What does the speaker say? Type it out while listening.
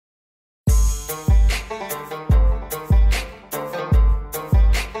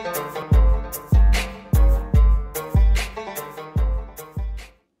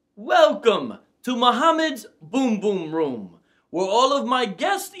Welcome to Muhammad's Boom Boom Room, where all of my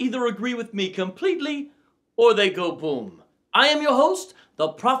guests either agree with me completely or they go boom. I am your host, the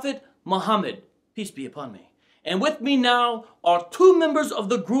Prophet Muhammad, peace be upon me. And with me now are two members of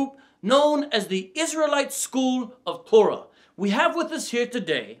the group known as the Israelite School of Torah. We have with us here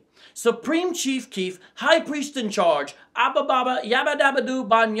today Supreme Chief Keef, High Priest in Charge, Abba Baba Yabadabadu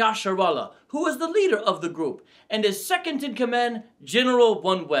Ban Yasharallah, who is the leader of the group, and his second in command, General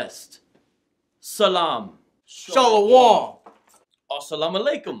One West. Salam. Shalom. Assalamu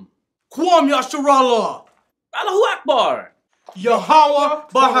alaikum. Kwam Yasharallah. Allahu Akbar. Yahweh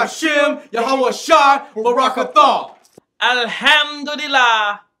Bahashim Yahweh Shai Barakatah.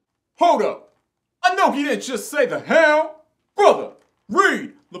 Alhamdulillah. Hold up. I know he didn't just say the ham. Brother,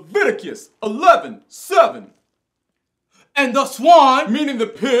 read Leviticus 11:7. And the swan, Meaning the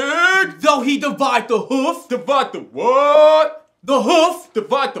pig. though he divide the hoof, Divide the what? the hoof,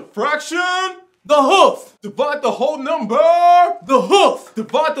 Divide the fraction. the hoof, Divide the whole number. the hoof,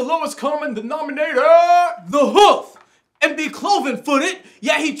 Divide the lowest common denominator. the hoof, and be cloven-footed,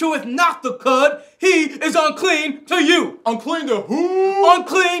 yet he cheweth not the cud, he is unclean to you. Unclean to who?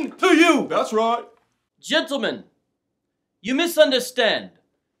 Unclean to you. That's right. Gentlemen, you misunderstand.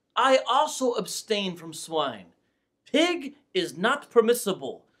 I also abstain from swine. Pig is not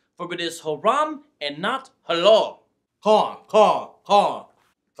permissible, for it is haram and not halal. Khan.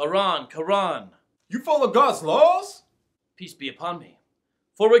 Quran. You follow God's laws? Peace be upon me.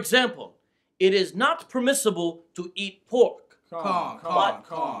 For example, it is not permissible to eat pork.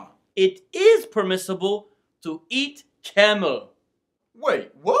 Khan. It is permissible to eat camel.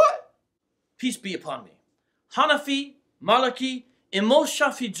 Wait, what? Peace be upon me. Hanafi, Maliki, and most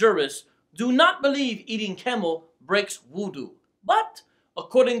Shafi jurists do not believe eating camel breaks wudu. But,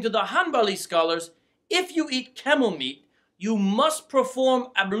 according to the Hanbali scholars, if you eat camel meat, you must perform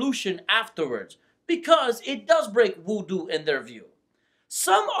ablution afterwards, because it does break wudu in their view.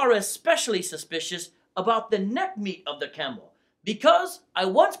 Some are especially suspicious about the neck meat of the camel, because I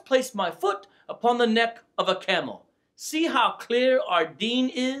once placed my foot upon the neck of a camel. See how clear our deen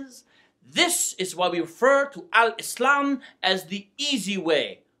is? This is why we refer to al-Islam as the easy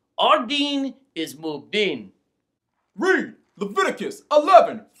way. Our deen is mubin. Read Leviticus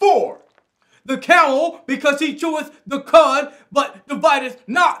 11:4. The camel, because he cheweth the cud, but divideth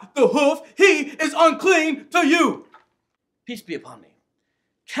not the hoof, he is unclean to you. Peace be upon me.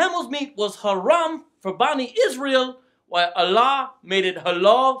 Camel's meat was haram for Bani Israel, while Allah made it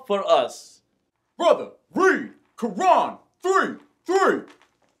halal for us. Brother, read Quran 3:3.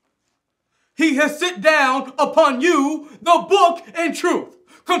 He has set down upon you the book and truth,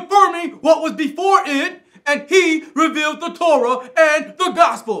 confirming what was before it, and he revealed the Torah and the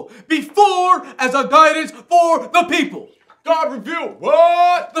gospel before as a guidance for the people. God revealed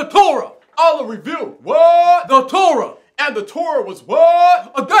what? The Torah, Allah revealed what? the Torah, And the Torah was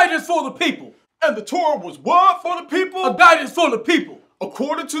what? a guidance for the people, And the Torah was what for the people? a guidance for the people.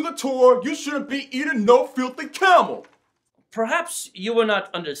 According to the Torah, you shouldn't be eating no filthy camel. Perhaps you were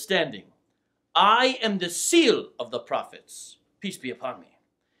not understanding. I am the seal of the prophets. Peace be upon me.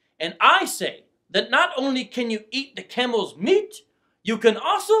 And I say that not only can you eat the camel's meat, you can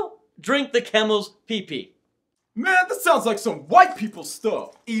also drink the camel's pee-pee. Man, that sounds like some white people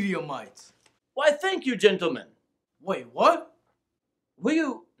stuff. Edomites. Why, thank you, gentlemen. Wait, what? Were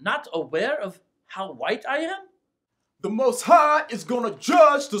you not aware of how white I am? The Most High is gonna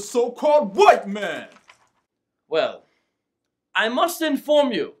judge the so-called white man. Well, I must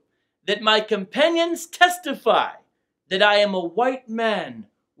inform you that my companions testify that I am a white man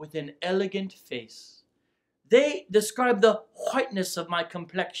with an elegant face. They describe the whiteness of my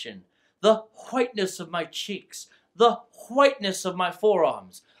complexion, the whiteness of my cheeks, the whiteness of my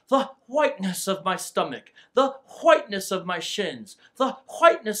forearms, the whiteness of my stomach, the whiteness of my shins, the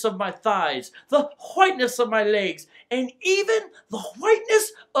whiteness of my thighs, the whiteness of my legs, and even the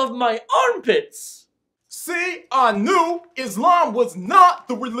whiteness of my armpits. See, I knew Islam was not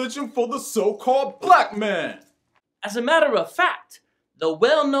the religion for the so-called black man. As a matter of fact, the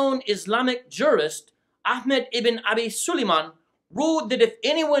well-known Islamic jurist Ahmed ibn Abi Suleiman ruled that if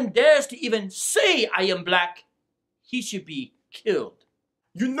anyone dares to even say I am black, he should be killed.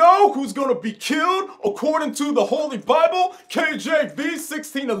 You know who's gonna be killed according to the Holy Bible, KJV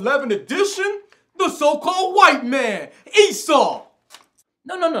 1611 edition? The so-called white man, Esau.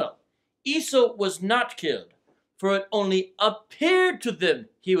 No. Esau was not killed, for it only appeared to them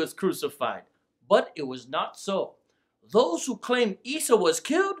he was crucified. But it was not so. Those who claim Esau was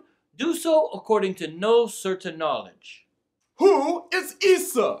killed do so according to no certain knowledge. Who is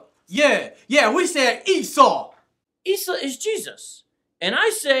Esau? Yeah, we said Esau. Esau is Jesus. And I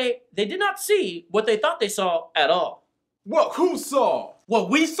say they did not see what they thought they saw at all. What, who saw? What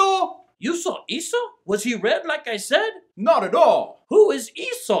we saw? You saw Esau? Was he red like I said? Not at all. Who is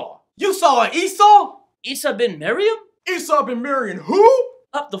Esau? You saw Esau? Esau ben Miriam? Esau been marrying who?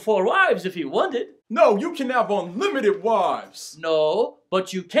 Up to 4 wives if he wanted. No, you can have unlimited wives. No,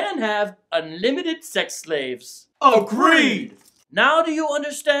 but you can have unlimited sex slaves. Agreed. Now do you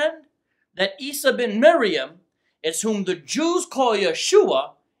understand that Esau ben Miriam is whom the Jews call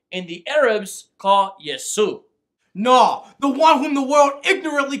Yeshua and the Arabs call Yesu? No, the one whom the world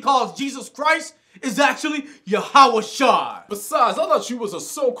ignorantly calls Jesus Christ is actually Yahushua. Besides, I thought you was a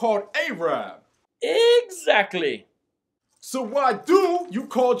so-called Arab. Exactly. So why do you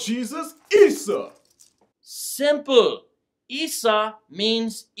call Jesus Esau? Simple. Esau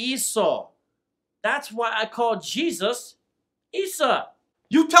means Esau. That's why I call Jesus Esau.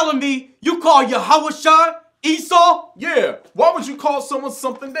 You telling me you call Yahushua Esau? Yeah, why would you call someone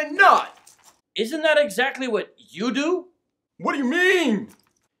something they're not? Isn't that exactly what you do? What do you mean?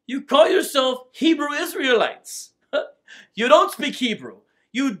 You call yourself Hebrew Israelites. You don't speak Hebrew.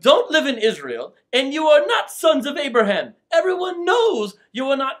 You don't live in Israel, and you are not sons of Abraham. Everyone knows you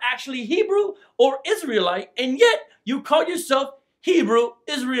are not actually Hebrew or Israelite, and yet you call yourself Hebrew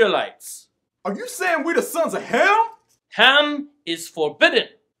Israelites. Are you saying we're the sons of Ham? Ham is forbidden.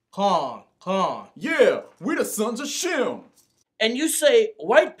 Con. Yeah, we're the sons of Shem. And you say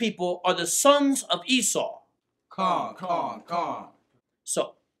white people are the sons of Esau. Con.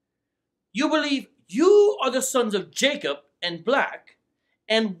 So, you believe you are the sons of Jacob and black,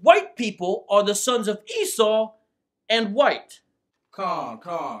 and white people are the sons of Esau and white. Con.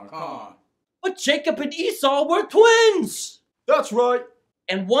 But Jacob and Esau were twins. That's right.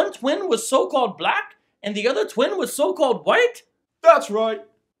 And one twin was so-called black, and the other twin was so-called white? That's right.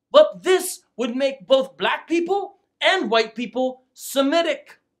 But this would make both black people and white people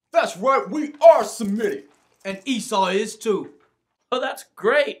Semitic. That's right, we are Semitic. And Esau is too. Oh, that's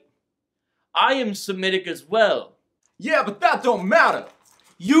great. I am Semitic as well. Yeah, but that don't matter.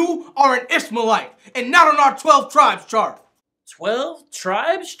 You are an Ishmaelite and not on our 12 tribes chart. 12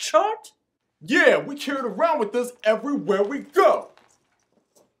 tribes chart? Yeah, we carry it around with us everywhere we go.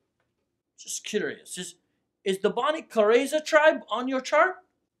 Just curious, is the Bani Kareza tribe on your chart?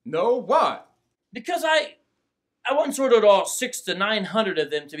 No, why? Because I once ordered all 600 to 900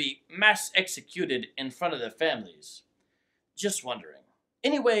 of them to be mass executed in front of their families. Just wondering.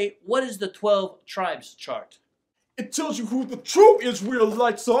 Anyway, what is the 12 tribes chart? It tells you who the true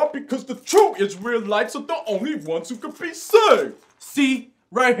Israelites are because the true Israelites are the only ones who can be saved. See,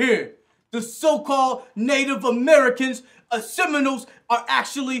 right here. The so-called Native Americans, Seminoles, are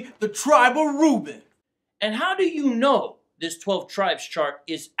actually the tribe of Reuben. And how do you know this 12 tribes chart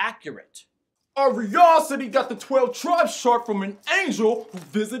is accurate? Ariel said he got the 12 tribes chart from an angel who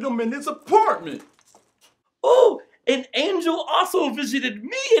visited him in his apartment. Oh, an angel also visited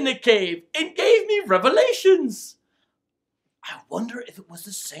me in a cave and gave me revelations. I wonder if it was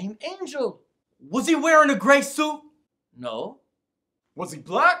the same angel. Was he wearing a gray suit? No. Was he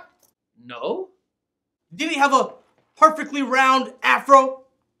black? No. Did he have a perfectly round afro?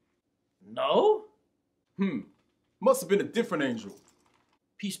 No. Must have been a different angel.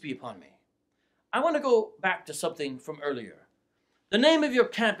 Peace be upon me. I want to go back to something from earlier. The name of your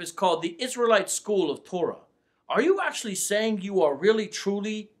camp is called the Israelite School of Torah. Are you actually saying you are really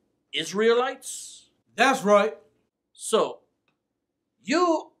truly Israelites? That's right. So,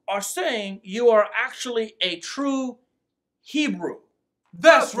 you are saying you are actually a true Hebrew.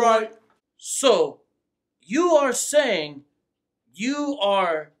 That's right. So, you are saying you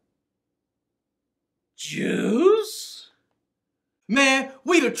are Jews? Man,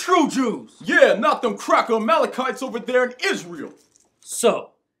 we the true Jews. Yeah, not them cracker Amalekites over there in Israel.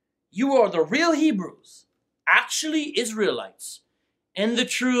 So, you are the real Hebrews, actually Israelites, and the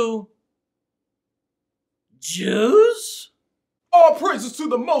true Jews? All praises to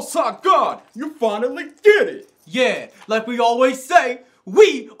the Most High God. You finally get it. Yeah, like we always say,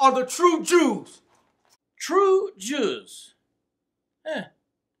 we are the true Jews. True Jews.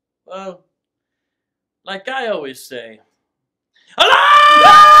 Well, like I always say,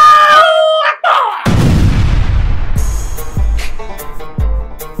 Allah!